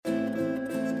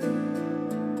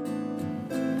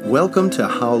Welcome to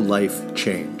How Life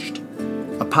Changed,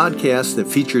 a podcast that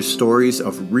features stories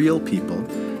of real people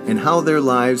and how their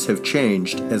lives have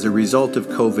changed as a result of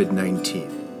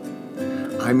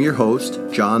COVID-19. I'm your host,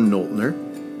 John Noltner,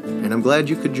 and I'm glad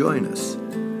you could join us.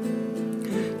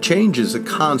 Change is a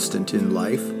constant in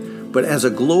life, but as a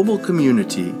global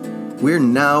community, we're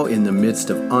now in the midst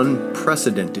of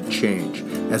unprecedented change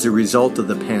as a result of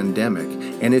the pandemic,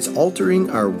 and it's altering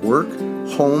our work,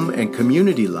 home, and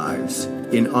community lives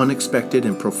in unexpected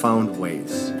and profound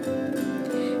ways.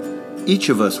 Each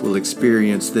of us will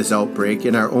experience this outbreak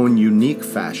in our own unique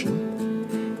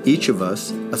fashion, each of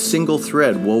us a single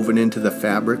thread woven into the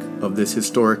fabric of this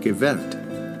historic event.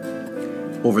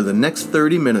 Over the next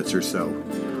 30 minutes or so,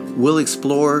 we'll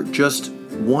explore just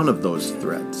one of those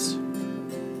threads,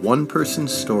 one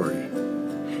person's story,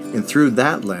 and through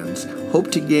that lens,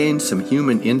 hope to gain some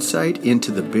human insight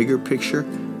into the bigger picture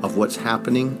of what's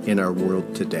happening in our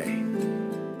world today.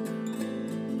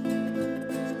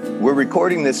 We're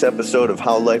recording this episode of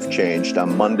How Life Changed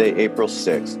on Monday, April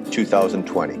 6,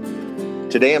 2020.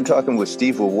 Today I'm talking with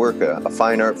Steve Wewerka, a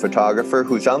fine art photographer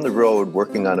who's on the road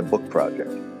working on a book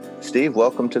project. Steve,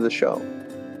 welcome to the show.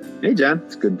 Hey, John.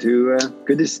 It's good to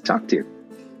talk to you.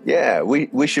 Yeah,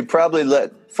 we should probably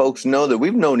let folks know that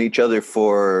we've known each other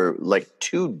for like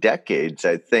 2 decades,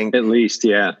 I think. At least,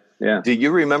 yeah. Do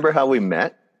you remember how we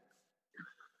met?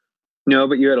 No,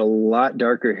 but you had a lot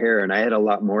darker hair and I had a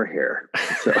lot more hair.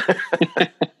 So.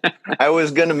 I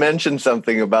was going to mention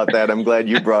something about that. I'm glad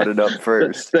you brought it up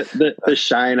first. the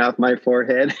shine off my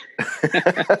forehead.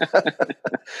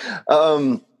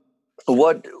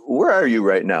 Where are you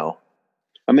right now?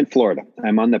 I'm in Florida.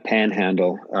 I'm on the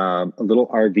Panhandle, a little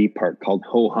RV park called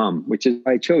Ho Hum, which is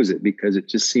why I chose it because it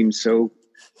just seems so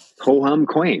ho hum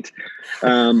quaint.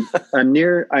 I'm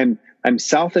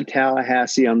south of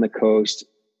Tallahassee on the coast,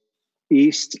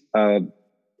 east of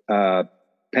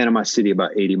Panama City,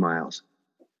 about 80 miles.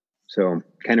 So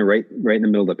kind of right in the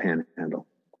middle of the Panhandle.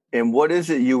 And what is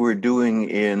it you were doing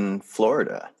in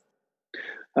Florida?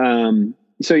 So,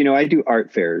 I do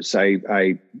art fairs.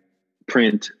 I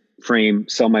print, frame,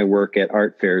 sell my work at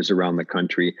art fairs around the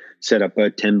country, set up a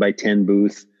 10 by 10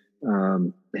 booth,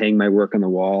 hang my work on the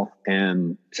wall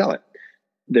and sell it.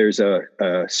 There's a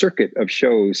circuit of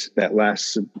shows that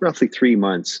lasts roughly 3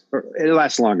 months, or it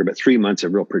lasts longer, but 3 months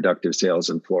of real productive sales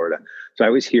in Florida. So I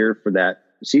was here for that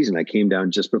season. I came down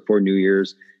just before New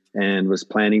Year's and was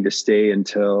planning to stay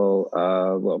until,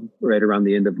 right around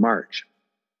the end of March.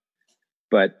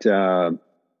 But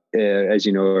as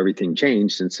you know, everything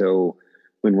changed. And so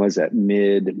when was that?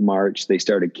 Mid-March, they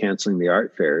started canceling the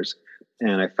art fairs.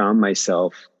 And I found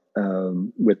myself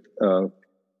with a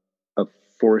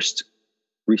forced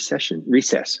recess.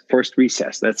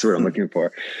 That's what I'm looking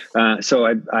for. So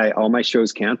I all my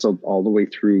shows canceled all the way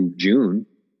through June,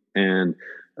 and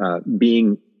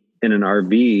being in an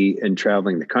RV and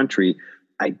traveling the country,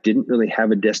 I didn't really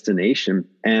have a destination.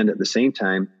 And at the same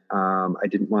time, I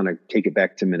didn't want to take it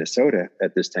back to Minnesota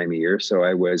at this time of year. So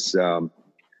I was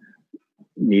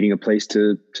needing a place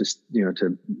to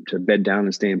bed down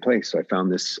and stay in place. So I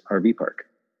found this RV park.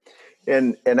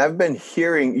 And I've been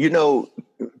hearing,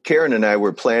 Karen and I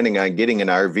were planning on getting an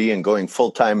RV and going full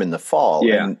time in the fall.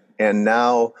 Yeah. And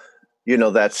now,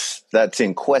 that's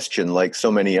in question, like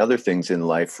so many other things in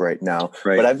life right now.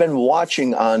 Right. But I've been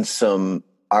watching on some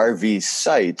RV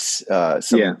sites,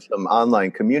 some online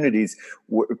communities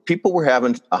where people were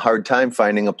having a hard time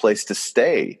finding a place to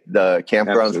stay. The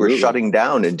campgrounds were shutting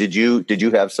down. And did you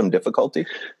have some difficulty?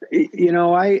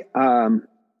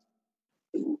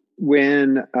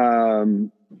 When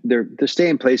the stay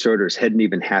in place orders hadn't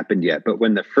even happened yet, but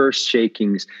when the first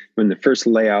shakings, when the first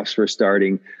layoffs were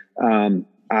starting,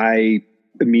 I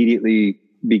immediately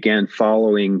began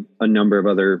following a number of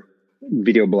other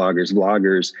video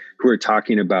vloggers who are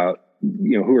talking about,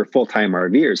 who are full-time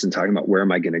RVers and talking about where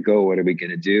am I going to go? What are we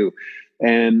going to do?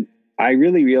 And I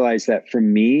really realized that for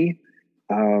me,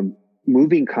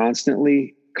 moving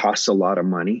constantly costs a lot of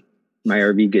money. My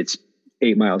RV gets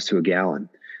 8 miles to a gallon.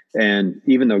 And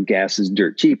even though gas is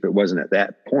dirt cheap, it wasn't at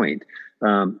that point.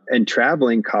 And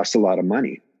traveling costs a lot of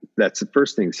money. That's the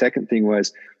first thing. Second thing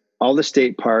was all the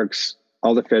state parks,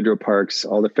 all the federal parks,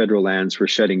 all the federal lands were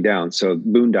shutting down. So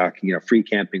boondocking, free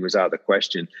camping was out of the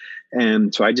question.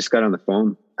 And so I just got on the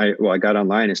phone. I got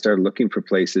online and started looking for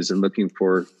places and looking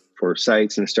for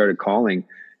sites, and I started calling,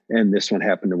 and this one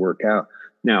happened to work out.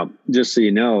 Now, just so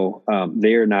you know,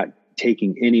 they are not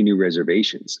taking any new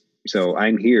reservations. So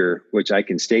I'm here, which I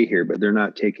can stay here, but they're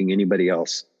not taking anybody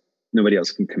else. Nobody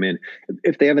else can come in.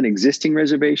 If they have an existing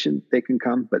reservation, they can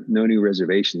come, but no new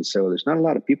reservations. So there's not a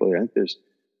lot of people there. I think there's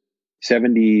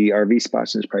 70 RV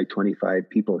spots, and there's probably 25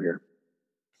 people here.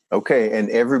 Okay, and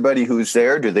everybody who's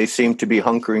there, do they seem to be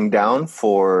hunkering down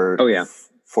for? Oh yeah,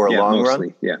 for a long mostly,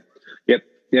 run. Yeah,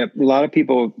 yep. A lot of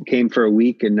people came for a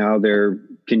week, and now they're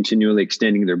continually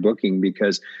extending their booking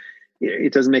because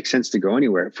it doesn't make sense to go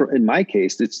anywhere. In my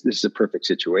case, this is a perfect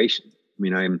situation. I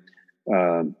mean,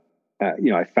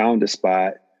 I found a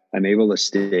spot. I'm able to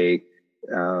stay.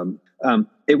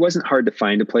 It wasn't hard to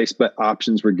find a place, but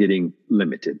options were getting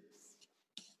limited.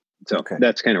 So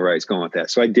that's kind of where I was going with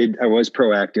that. So I was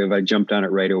proactive. I jumped on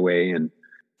it right away. And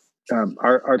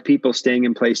are people staying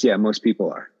in place? Yeah, most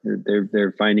people are.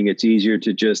 They're finding it's easier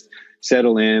to just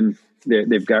settle in.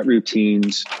 They've got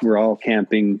routines. We're all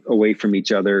camping away from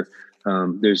each other.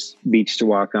 There's beach to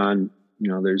walk on.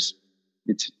 It's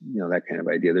that kind of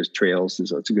idea. There's trails,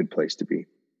 so it's a good place to be.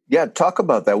 Yeah, talk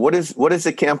about that. What is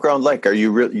the campground like? Are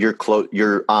you you're close?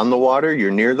 You're on the water. You're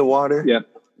near the water. Yep,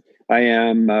 I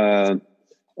am.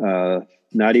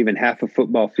 Not even half a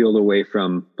football field away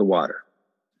from the water.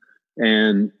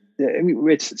 And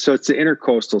it's the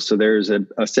intercoastal. So there's a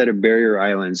set of barrier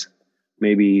islands,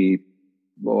 maybe,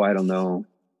 I don't know,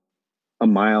 a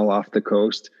mile off the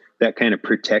coast that kind of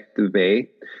protect the bay.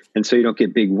 And so you don't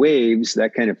get big waves,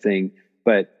 that kind of thing.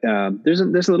 But there's a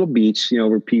little beach,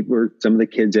 where some of the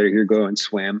kids that are here go and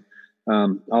swim.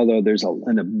 Although there's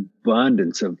an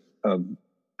abundance of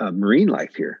marine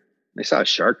life here. I saw a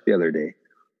shark the other day.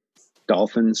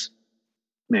 Dolphins,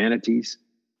 manatees.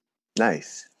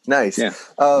 Nice. Yeah.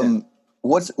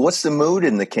 What's the mood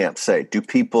in the campsite? Do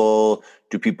people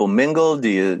mingle? Do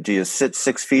you sit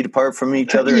 6 feet apart from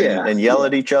each other and yell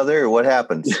at each other, or what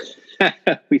happens?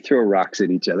 We throw rocks at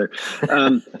each other.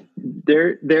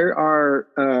 There are.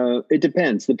 It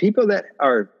depends. The people that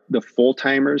are the full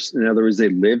timers, in other words, they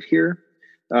live here.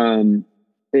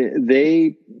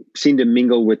 They seem to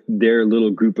mingle with their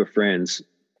little group of friends.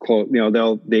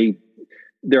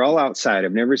 They're all outside.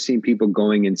 I've never seen people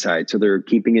going inside. So they're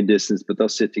keeping a distance, but they'll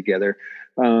sit together.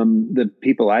 The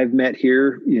people I've met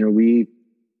here, we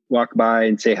walk by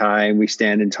and say hi and we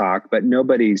stand and talk, but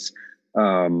nobody's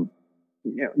being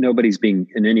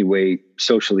in any way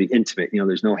socially intimate.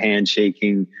 There's no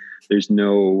handshaking. There's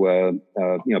no,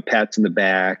 pats in the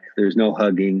back. There's no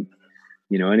hugging,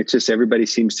 and it's just, everybody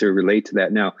seems to relate to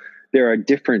that. Now, there are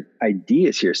different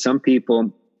ideas here. Some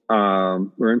people,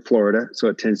 we're in Florida, so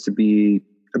it tends to be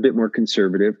a bit more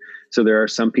conservative. So there are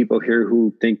some people here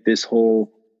who think this whole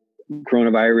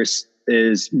coronavirus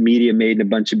is media made in a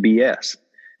bunch of BS.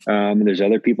 And there's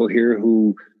other people here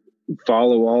who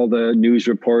follow all the news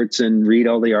reports and read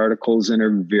all the articles and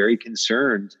are very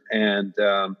concerned and,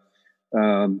 are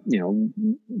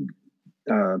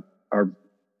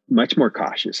much more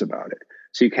cautious about it.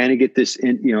 So you kind of get this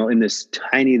in this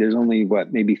tiny, there's only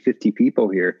maybe 50 people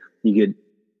here. You get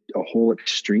a whole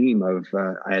extreme of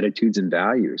attitudes and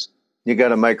values. You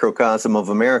got a microcosm of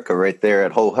America right there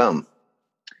at Ho Hum.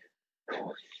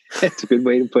 That's a good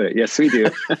way to put it. Yes, we do.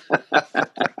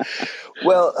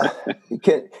 Well,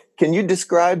 can you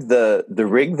describe the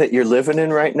rig that you're living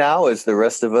in right now as the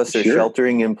rest of us are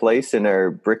sheltering in place in our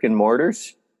brick and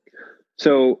mortars?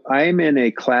 So I'm in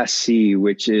a Class C,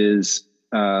 which is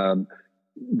the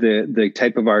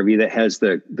type of RV that has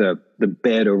the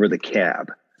bed over the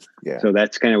cab. Yeah. So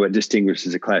that's kind of what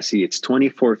distinguishes a Class C. It's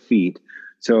 24 feet.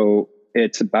 So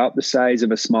it's about the size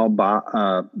of a small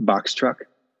box truck.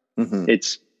 Mm-hmm.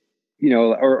 It's,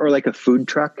 or like a food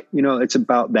truck, it's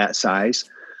about that size.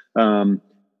 I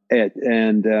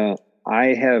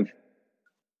have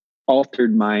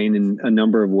altered mine in a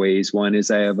number of ways. One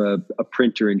is I have a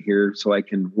printer in here so I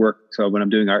can work. So when I'm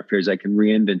doing art fairs, I can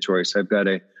re-inventory. So I've got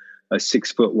a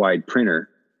 6 foot wide printer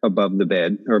above the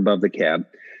bed or above the cab.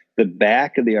 The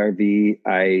back of the RV,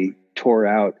 I tore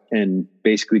out and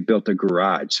basically built a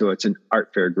garage. So it's an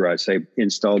art fair garage. So I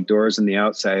installed doors on the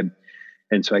outside.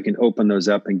 And so I can open those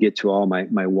up and get to all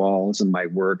my walls and my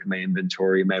work, my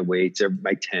inventory, my weights,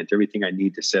 my tent, everything I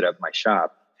need to set up my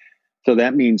shop. So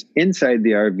that means inside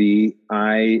the RV,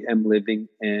 I am living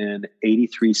in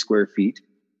 83 square feet.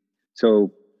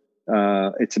 So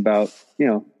it's about,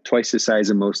 twice the size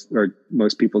of most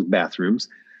people's bathrooms.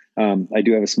 I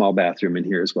do have a small bathroom in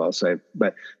here as well. So,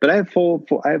 but I have full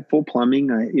plumbing.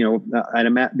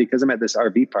 Because I'm at this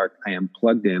RV park, I am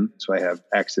plugged in. So I have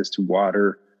access to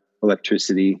water,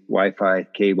 electricity, Wi-Fi,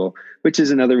 cable, which is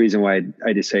another reason why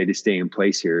I decided to stay in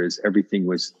place here. Is everything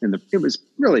was it was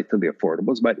relatively affordable. It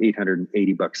was about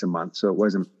 $880 a month, so it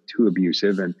wasn't too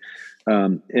abusive, and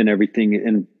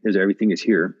everything is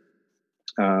here.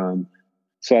 So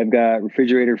I've got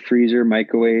refrigerator, freezer,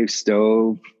 microwave,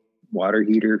 stove, water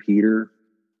heater,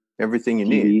 everything you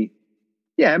TV. need.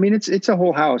 Yeah, I mean, it's a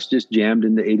whole house just jammed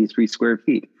into 83 square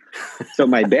feet. So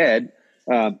my bed,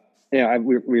 we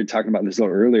were talking about this a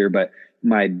little earlier, but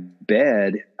my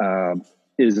bed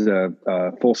is a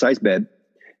full size bed,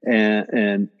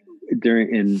 and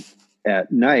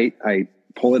at night I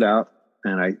pull it out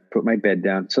and I put my bed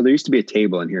down. So there used to be a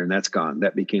table in here, and that's gone.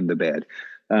 That became the bed.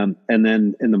 And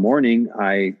then in the morning,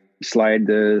 I slide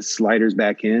the sliders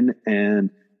back in,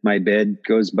 and my bed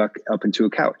goes back up into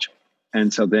a couch.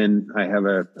 And so then I have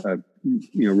a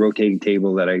rotating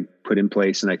table that I put in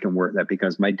place, and I can work. That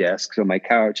becomes my desk. So my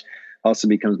couch also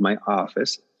becomes my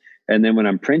office. And then when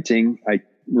I'm printing, I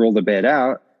roll the bed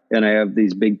out, and I have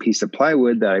these big piece of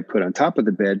plywood that I put on top of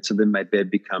the bed. So then my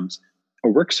bed becomes a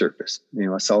work surface,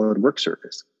 a solid work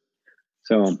surface.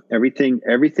 So everything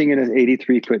in an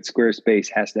 83-foot square space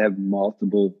has to have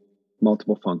multiple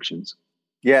functions.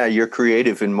 Yeah, you're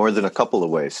creative in more than a couple of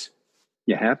ways.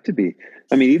 You have to be.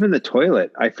 I mean, even the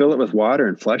toilet, I fill it with water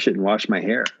and flush it and wash my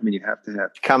hair. I mean, you have to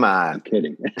have. Come on. I'm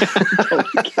kidding. Totally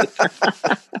kidding.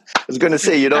 I was going to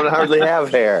say, you don't hardly have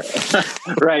hair.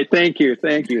 Right. Thank you.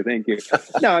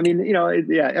 No, I mean,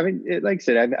 yeah. I mean, like I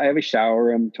said, I have a shower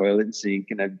room, toilet, and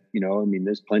sink, and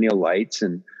there's plenty of lights,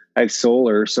 and I have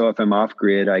solar. So if I'm off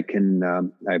grid, I can.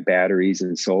 I have batteries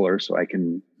and solar, so I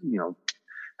can.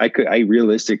 I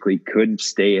realistically could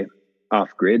stay off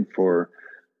grid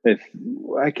if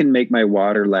I can make my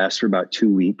water last for about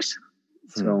 2 weeks.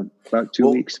 So about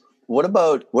 2 weeks. What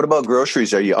about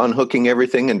groceries? Are you unhooking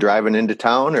everything and driving into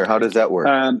town, or how does that work?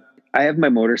 I have my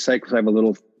motorcycle. I have a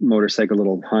little motorcycle,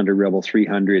 little Honda Rebel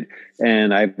 300,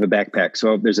 and I have a backpack.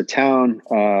 So if there's a town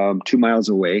 2 miles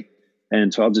away,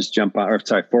 and so I'll just jump on,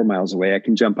 4 miles away. I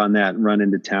can jump on that and run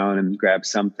into town and grab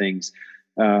some things.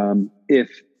 I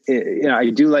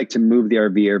do like to move the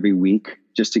RV every week,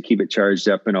 just to keep it charged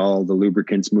up and all the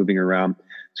lubricants moving around.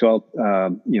 So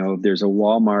there's a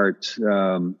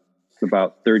Walmart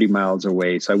about 30 miles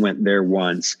away. So I went there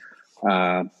once,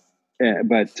 but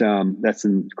that's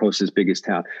the closest, biggest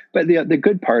town. But the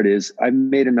good part is I've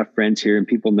made enough friends here, and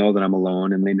people know that I'm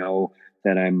alone, and they know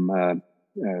that I'm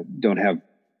don't have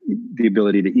the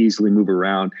ability to easily move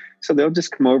around. So they'll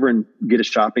just come over and get a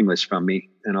shopping list from me,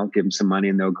 and I'll give them some money,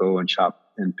 and they'll go and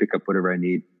shop and pick up whatever I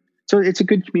need. So it's a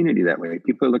good community that way.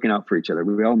 People are looking out for each other.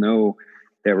 We all know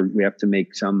that we have to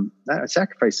make some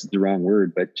sacrifice is the wrong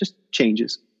word, but just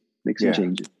changes, make some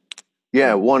changes.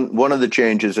 Yeah. One of the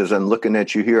changes is I'm looking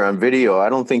at you here on video. I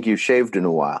don't think you've shaved in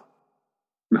a while.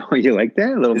 Oh, you like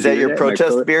that? Is that your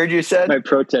protest beard you said? My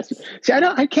protest. See,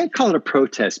 I can't call it a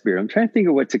protest beard. I'm trying to think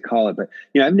of what to call it, but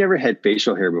I've never had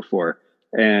facial hair before.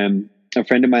 And a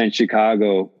friend of mine in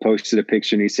Chicago posted a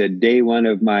picture, and he said, day one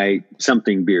of my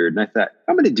something beard. And I thought,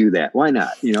 I'm going to do that. Why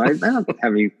not?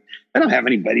 I don't have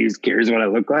anybody who cares what I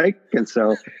look like. And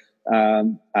so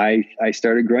I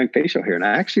started growing facial hair, and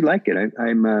I actually like it. I've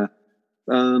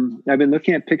been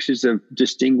looking at pictures of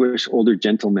distinguished older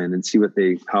gentlemen and see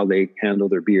how they handle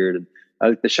their beard. And I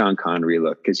like the Sean Connery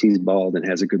look because he's bald and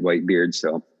has a good white beard.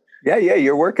 So yeah,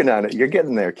 you're working on it. You're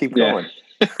getting there. Keep going.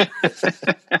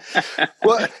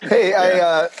 Well, hey,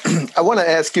 I want to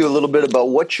ask you a little bit about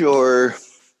what your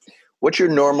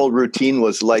normal routine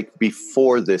was like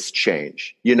before this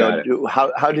change.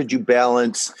 How did you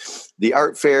balance the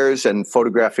art fairs and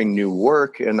photographing new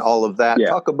work and all of that? Yeah.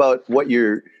 Talk about what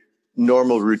your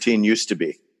normal routine used to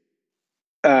be.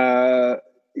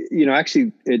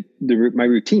 Actually, my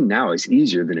routine now is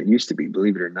easier than it used to be,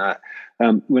 believe it or not.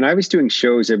 When I was doing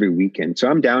shows every weekend, so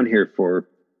I'm down here for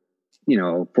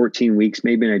 14 weeks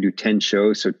maybe, and I do 10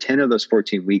 shows. So 10 of those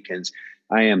 14 weekends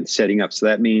I am setting up. So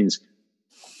that means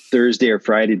Thursday or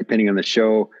Friday, depending on the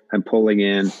show, I'm pulling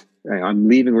in, I'm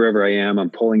leaving wherever I am, I'm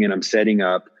pulling in, I'm setting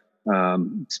up,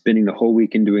 spending the whole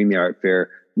weekend doing the art fair.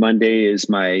 Monday is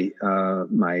my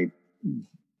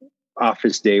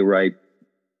office day where I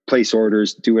place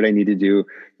orders, do what I need to do.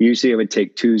 Usually I would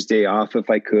take Tuesday off if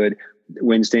I could.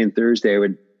 Wednesday and Thursday I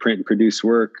would print and produce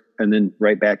work, and then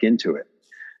right back into it.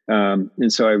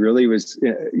 And so I really was,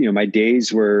 my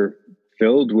days were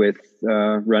filled with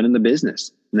running the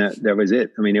business. And that was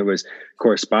it. I mean, it was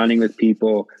corresponding with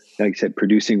people, like I said,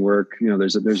 producing work.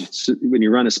 There's when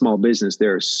you run a small business,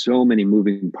 there are so many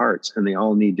moving parts, and they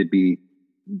all need to be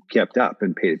kept up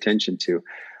and paid attention to.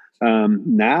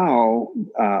 Now,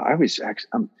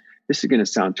 this is going to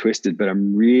sound twisted, but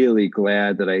I'm really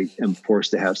glad that I am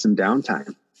forced to have some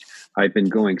downtime. I've been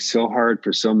going so hard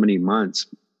for so many months,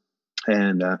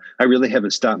 and I really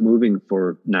haven't stopped moving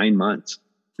for 9 months.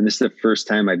 And this is the first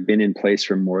time I've been in place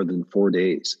for more than 4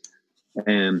 days,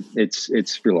 and it's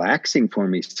relaxing for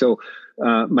me. So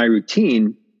my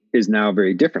routine is now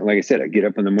very different. Like I said, I get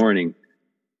up in the morning,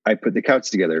 I put the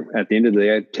couch together. At the end of the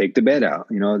day, I take the bed out.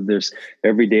 There's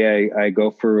every day I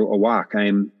go for a walk.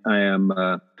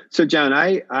 So John,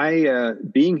 I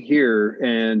being here,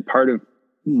 and part of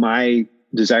my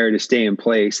desire to stay in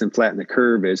place and flatten the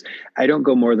curve is I don't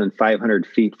go more than 500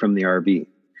 feet from the RV.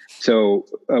 So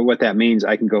what that means,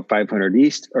 I can go 500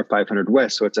 east or 500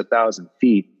 west. So it's 1,000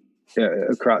 feet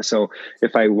across. So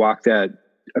if I walk that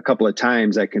a couple of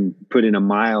times, I can put in a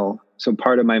mile. So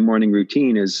part of my morning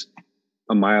routine is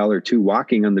a mile or two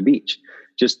walking on the beach,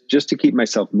 just to keep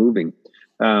myself moving.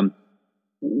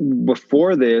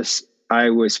 Before this, I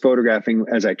was photographing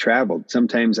as I traveled.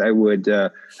 Sometimes I'd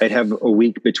have a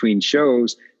week between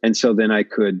shows. And so then I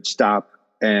could stop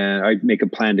and I'd make a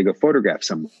plan to go photograph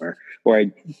somewhere, or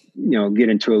I'd, get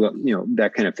into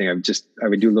that kind of thing. I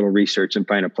would do a little research and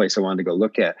find a place I wanted to go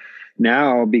look at.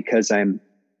 Now, because I'm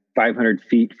 500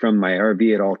 feet from my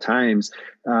RV at all times,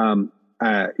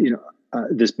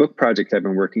 this book project I've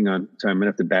been working on, so I'm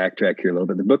going to have to backtrack here a little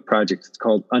bit. The book project is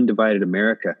called Undivided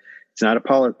America. It's not a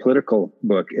political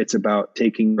book. It's about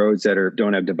taking roads that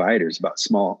don't have dividers, about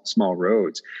small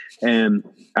roads. And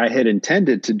I had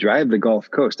intended to drive the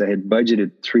Gulf Coast. I had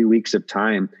budgeted 3 weeks of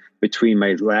time between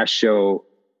my last show,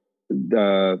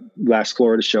 the last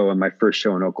Florida show, and my first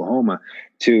show in Oklahoma,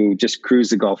 to just cruise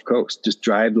the Gulf Coast, just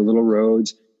drive the little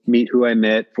roads, meet who I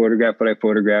met, photograph what I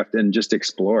photographed, and just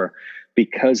explore.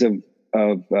 Because of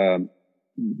the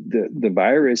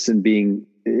virus and being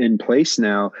in place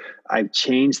now, I've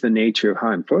changed the nature of how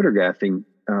I'm photographing.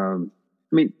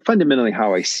 Fundamentally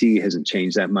how I see hasn't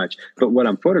changed that much, but what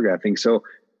I'm photographing. So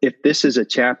if this is a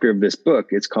chapter of this book,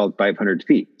 it's called 500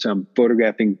 feet. So I'm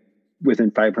photographing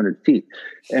within 500 feet.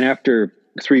 And after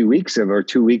 2 weeks of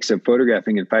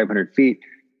photographing in 500 feet,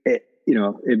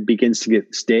 it begins to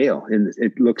get stale and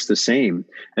it looks the same.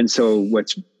 And so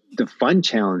what's the fun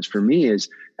challenge for me is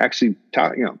actually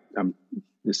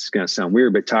this is going to sound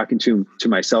weird, but talking to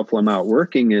myself while I'm out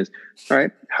working is, all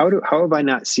right, how have I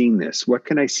not seen this? What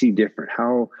can I see different?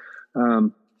 How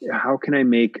can I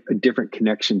make a different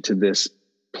connection to this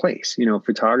place?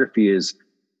 Photography is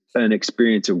an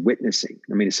experience of witnessing.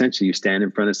 Essentially you stand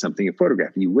in front of something, you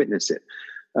photograph, and you witness it.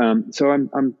 So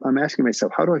I'm asking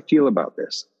myself, how do I feel about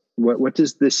this? What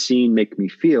does this scene make me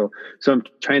feel? So I'm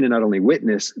trying to not only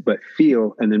witness, but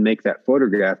feel, and then make that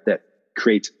photograph that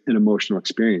creates an emotional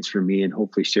experience for me, and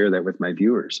hopefully share that with my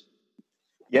viewers.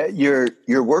 Yeah, your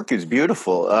work is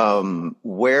beautiful.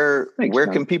 Where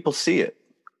John. can people see it?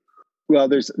 Well,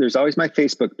 there's always my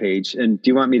Facebook page. And do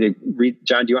you want me to read,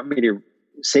 John? Do you want me to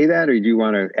say that, or do you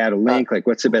want to add a link?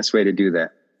 What's the best way to do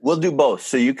that? We'll do both.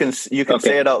 So you can Okay.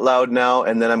 say it out loud now,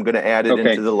 and then I'm going to add it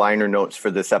into the liner notes for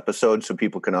this episode, so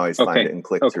people can always find it and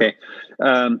click through.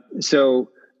 So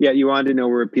yeah, you wanted to know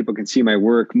where people can see my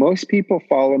work. Most people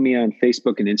follow me on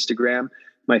Facebook and Instagram.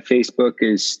 My Facebook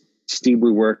is Steve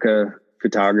Wewerka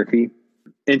Photography.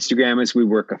 Instagram is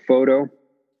Wewerka Photo.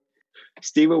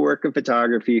 Steve Wewerka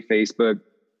Photography, Facebook.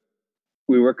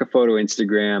 Wewerka Photo,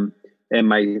 Instagram. And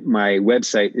my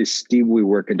website is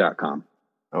stevewewerka.com.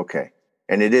 Okay.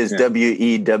 And it is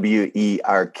Wewerka.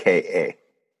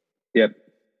 Yep.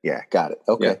 Yeah, got it.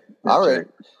 Okay. Yep, all right. right.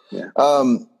 Yeah.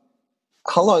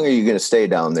 How long are you going to stay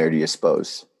down there, do you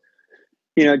suppose?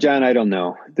 John, I don't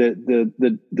know.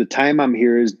 The time I'm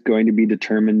here is going to be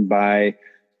determined by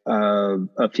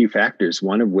a few factors,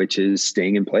 one of which is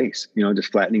staying in place,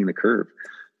 just flattening the curve.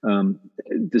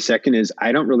 The second is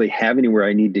I don't really have anywhere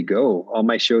I need to go. All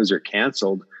my shows are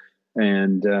canceled.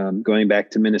 And going back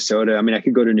to Minnesota, I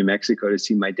could go to New Mexico to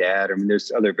see my dad.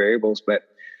 There's other variables, but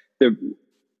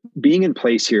being in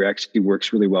place here actually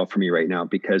works really well for me right now,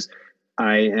 because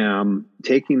I am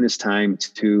taking this time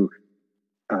to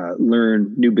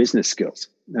learn new business skills.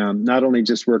 Not only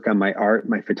just work on my art,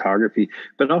 my photography,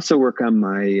 but also work on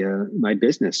my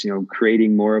business.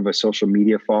 Creating more of a social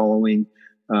media following,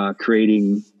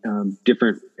 creating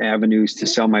different avenues to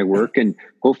sell my work, and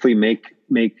hopefully make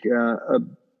a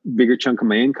bigger chunk of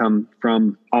my income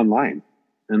from online.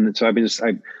 And so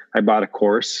I bought a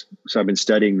course. So I've been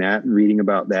studying that and reading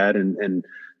about that, and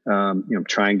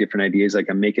trying different ideas. Like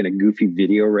I'm making a goofy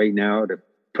video right now to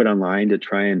put online to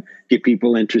try and get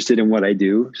people interested in what I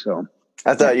do. So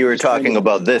I thought you were talking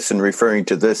about this and referring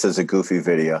to this as a goofy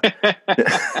video.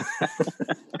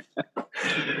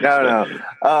 No.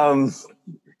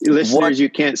 Listeners, you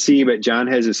can't see, but John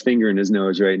has his finger in his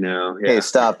nose right now. Yeah. Hey,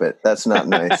 stop it. That's not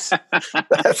nice.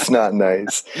 That's not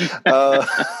nice.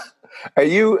 Are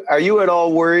you at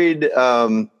all worried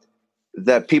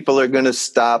that people are going to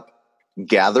stop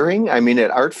gathering?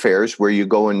 At art fairs where you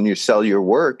go and you sell your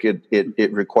work,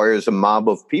 it requires a mob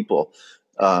of people.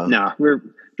 No, we're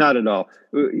not at all.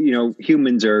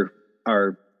 Humans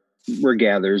are we're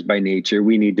gatherers by nature.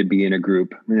 We need to be in a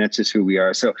group. I mean, that's just who we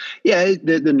are. So yeah,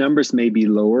 the numbers may be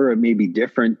lower, it may be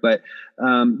different, but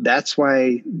that's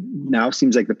why now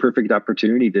seems like the perfect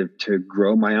opportunity to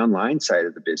grow my online side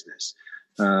of the business.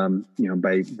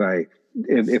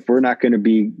 If we're not going to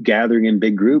be gathering in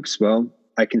big groups, well,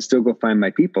 I can still go find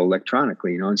my people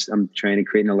electronically. I'm trying to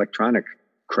create an electronic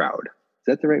crowd. Is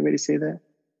that the right way to say that?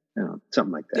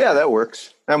 Something like that. Yeah, that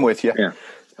works. I'm with you. Yeah.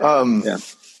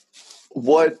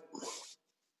 What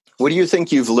do you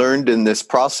think you've learned in this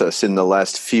process in the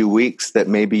last few weeks that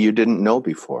maybe you didn't know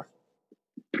before?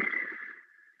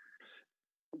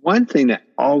 One thing that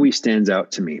always stands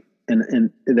out to me,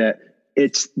 and that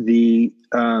it's the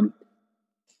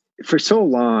for so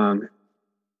long,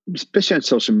 especially on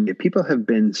social media, people have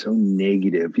been so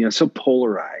negative, so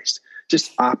polarized,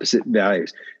 just opposite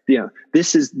values.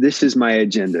 This is my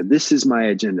agenda. This is my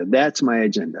agenda. That's my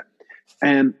agenda.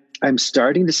 And I'm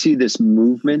starting to see this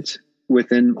movement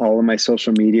within all of my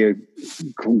social media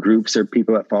groups or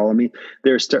people that follow me.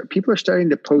 People are starting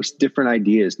to post different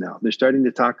ideas now. They're starting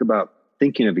to talk about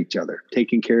thinking of each other,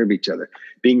 taking care of each other,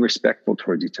 being respectful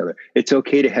towards each other. It's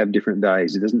okay to have different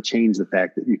values. It doesn't change the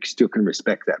fact that you still can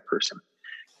respect that person.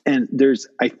 And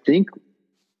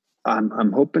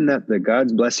I'm hoping that the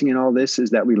God's blessing in all this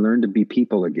is that we learn to be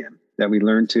people again, that we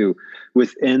learn to,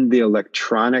 within the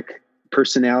electronic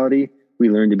personality, we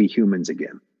learn to be humans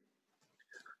again.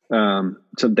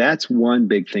 So that's one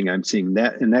big thing I'm seeing,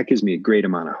 and that gives me a great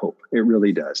amount of hope. It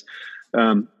really does.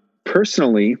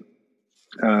 Personally,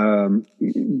 some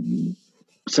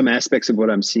aspects of what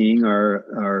I'm seeing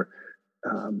are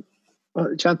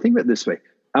John, think of it this way.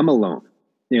 I'm alone.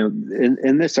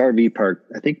 In this RV park,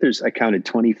 I counted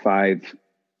 25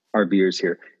 RVers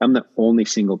here. I'm the only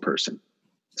single person.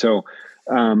 So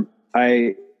I'm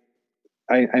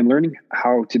learning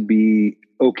how to be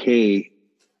okay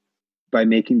by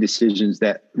making decisions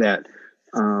that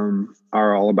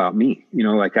are all about me.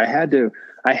 Like I had to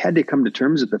come to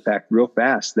terms with the fact real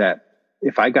fast that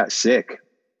if I got sick,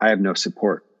 I have no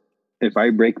support. If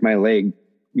I break my leg,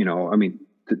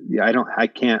 I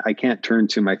can't turn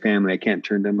to my family. I can't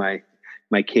turn to my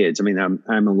kids.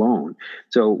 I'm alone.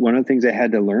 So one of the things I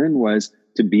had to learn was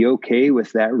to be okay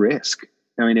with that risk.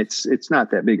 It's not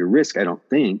that big a risk, I don't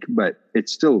think, but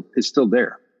it's still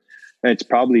there. It's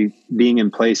probably being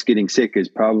in place, getting sick is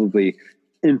probably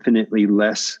infinitely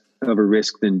less of a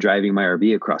risk than driving my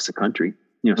RV across the country,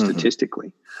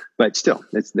 statistically, but still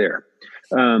it's there.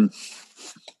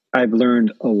 I've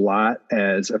learned a lot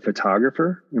as a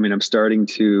photographer. I'm starting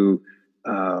to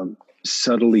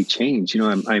subtly change.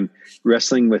 I'm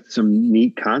wrestling with some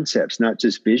neat concepts, not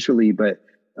just visually, but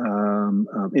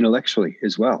intellectually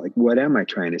as well. Like, what am I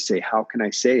trying to say? How can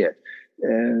I say it?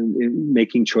 And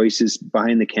making choices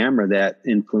behind the camera that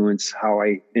influence how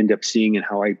I end up seeing and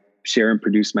how I share and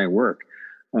produce my work.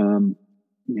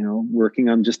 Working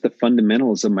on just the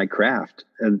fundamentals of my craft,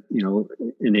 and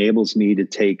enables me to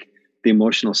take the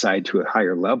emotional side to a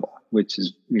higher level, which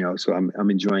is so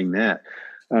I'm enjoying that.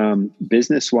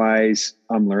 Business wise,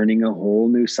 I'm learning a whole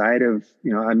new side of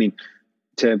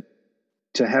to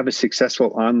have a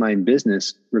successful online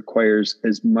business requires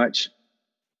as much.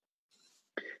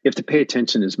 You have to pay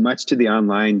attention as much to the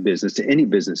online business, to any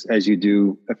business, as you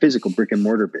do a physical brick and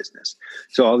mortar business.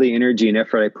 So all the energy and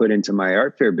effort I put into my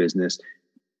art fair business,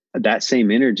 that same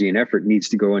energy and effort needs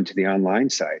to go into the online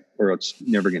side, or it's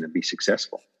never going to be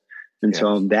successful. And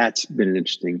so that's been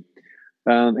interesting.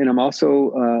 And I'm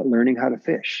also learning how to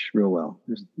fish real well.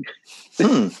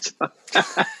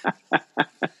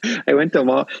 I went to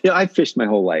Walmart. I fished my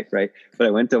whole life, right? But I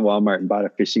went to Walmart and bought a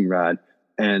fishing rod,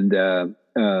 and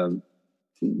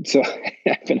so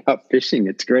I've been out fishing.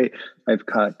 It's great. I've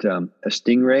caught a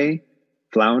stingray,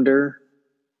 flounder,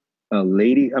 a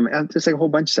lady. Just like a whole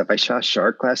bunch of stuff. I shot a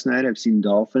shark last night. I've seen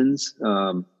dolphins,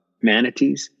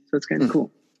 manatees. So it's kind of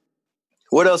cool.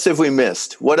 What else have we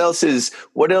missed? What else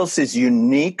is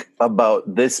unique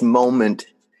about this moment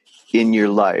in your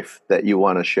life that you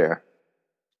want to share?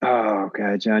 Oh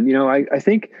God, John. I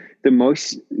think the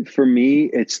most for me,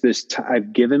 it's this.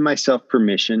 I've given myself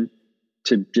permission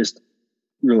to just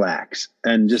relax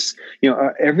and just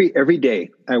every day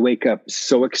I wake up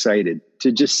so excited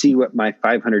to just see what my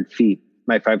 500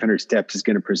 steps is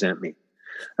going to present me,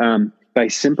 by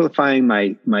simplifying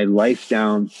my life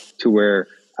down to where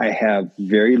I have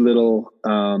very little,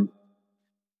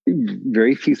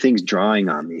 very few things drawing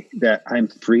on me, that I'm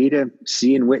free to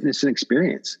see and witness and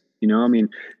experience.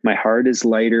 My heart is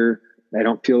lighter. I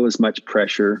don't feel as much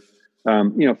pressure.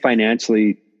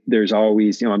 Financially, there's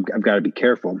always, I've got to be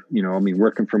careful,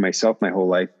 working for myself my whole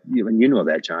life, and you know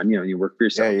that, John, you work for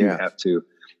yourself, you have to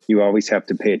you always have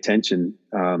to pay attention.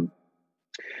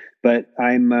 But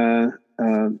I'm,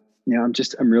 I'm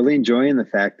really enjoying the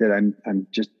fact that I'm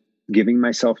just giving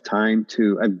myself time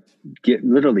to,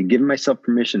 literally giving myself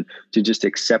permission to just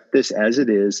accept this as it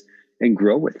is and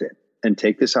grow with it and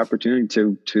take this opportunity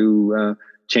to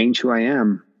change who I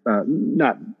am.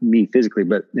 Not me physically,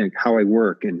 but how I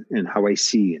work and how I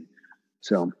see. And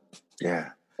so, yeah.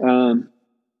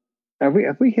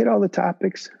 Have we hit all the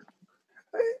topics?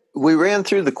 We ran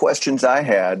through the questions I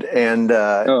had and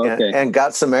and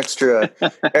got some extra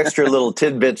little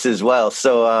tidbits as well.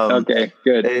 So okay,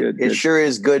 good. It sure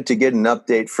is good to get an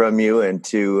update from you and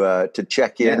to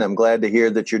check in. Yeah. I'm glad to hear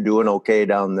that you're doing okay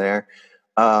down there.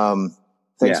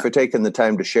 Thanks for taking the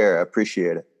time to share. I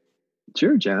appreciate it.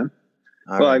 Sure, John.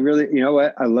 I really, you know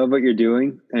what? I love what you're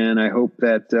doing, and I hope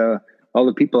that all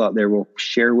the people out there will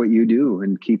share what you do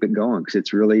and keep it going, because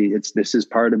this is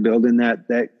part of building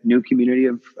that new community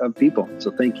of people.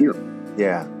 So thank you.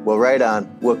 Yeah. Well, right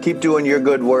on. Well, keep doing your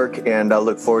good work, and I'll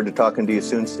look forward to talking to you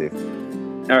soon, Steve.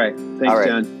 All right. Thanks,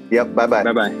 John. Yep. Bye-bye.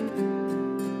 Bye-bye.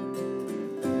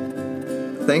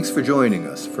 Thanks for joining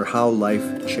us for How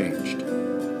Life Changed.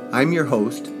 I'm your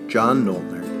host, John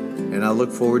Noltner, and I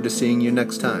look forward to seeing you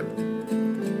next time.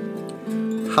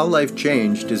 How Life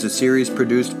Changed is a series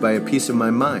produced by A Piece of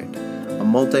My Mind, a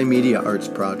multimedia arts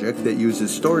project that uses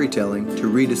storytelling to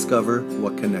rediscover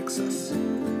what connects us.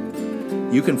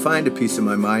 You can find A Piece of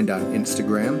My Mind on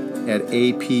Instagram at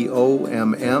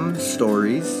APOMM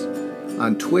Stories,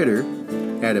 on Twitter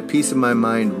at A Piece of My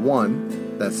Mind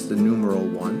 1, that's the numeral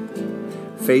 1,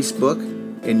 Facebook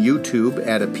and YouTube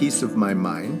at A Piece of My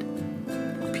Mind.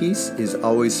 Peace is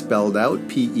always spelled out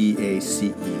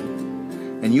P-E-A-C-E.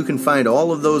 And you can find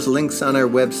all of those links on our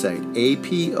website,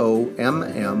 apomm.net.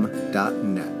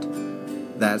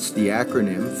 That's the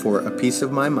acronym for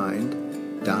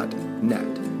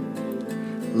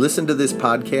apieceofmymind.net. Listen to this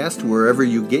podcast wherever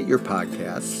you get your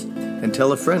podcasts, and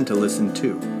tell a friend to listen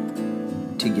too.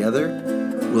 Together,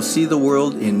 we'll see the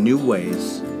world in new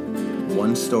ways,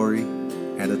 one story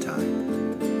at a time.